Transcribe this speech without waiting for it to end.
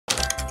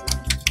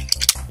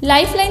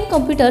Lifeline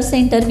computer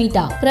centre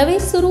विटा।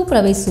 प्रवेश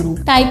सुरू।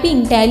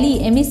 टायपिंग, टॅली,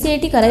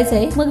 MSc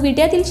करायचंय? मग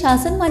विट्यातील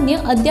शासनमान्य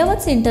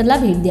अद्ययावत सेंटरला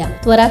भेट द्या।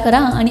 त्वरा करा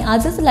आणि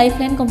आजच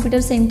लाईफलाईन कॉम्प्युटर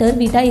सेंटर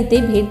विटा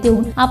येथे भेट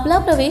देऊन आपला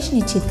प्रवेश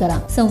निश्चित करा।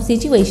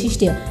 संस्थेची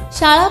वैशिष्ट्य: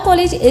 शाळा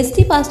कॉलेज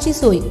ST पासची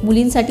सोय,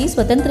 मुलींसाठी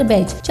स्वतंत्र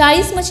बॅच,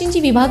 40 मशीनची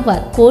विभागवार,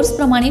 कोर्स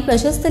प्रमाणे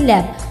प्रशस्त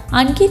लॅब,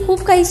 आणखी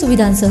खूप काही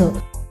सुविधांसह।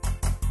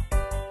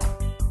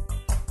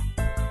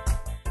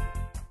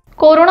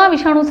 कोरोना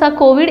विषाणूचा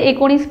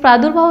कोविड-19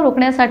 प्रादुर्भाव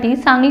रोखण्यासाठी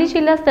सांगली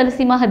जिल्हा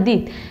तहसील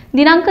हद्दीत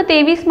दिनांक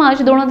 23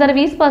 मार्च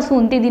 2020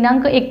 पासून ते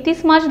दिनांक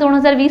 31 मार्च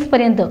 2020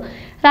 पर्यंत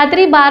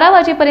रात्री 12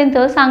 वाजेपर्यंत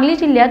सांगली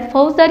जिल्ह्यात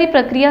फौजदारी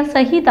प्रक्रिया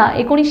संहिता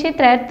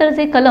 1973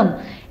 चे कलम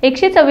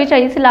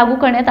 144 लागू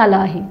करण्यात आला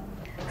आहे।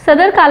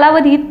 सदर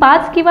कालावधीत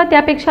 5 किंवा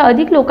त्यापेक्षा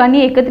अधिक लोकांनी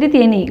एकत्रित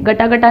येणे,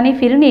 गटागटाने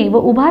फिरणे व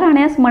उभा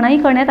राहण्यास मनाई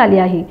करण्यात आली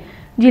आहे।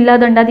 जिल्हा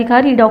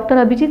दंडाधिकारी डॉक्टर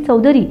अभिजित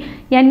चौधरी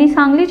यांनी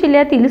सांगली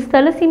जिल्ह्यातील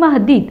स्थलसीमा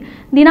हद्दीत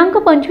दिनांक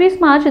 25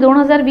 मार्च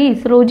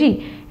 2020 रोजी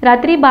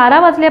रात्री 12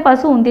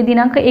 वाजल्यापासून ते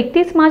दिनांक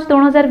 31 मार्च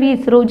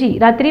 2020 रोजी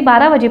रात्री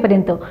 12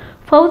 वाजेपर्यंत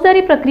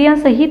फौजदारी प्रक्रिया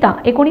संहिता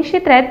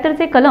 1973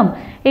 चे कलम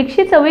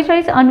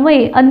 144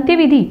 अन्वये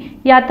अंत्यविधी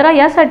यात्रा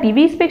यासाठी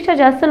 20 पेक्षा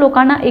जास्त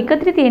लोकांना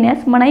एकत्रित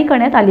येण्यास मनाई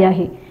करण्यात आली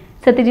आहे।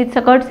 सत्यजित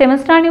सकट, 7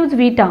 स्टार न्यूज,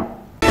 विटा।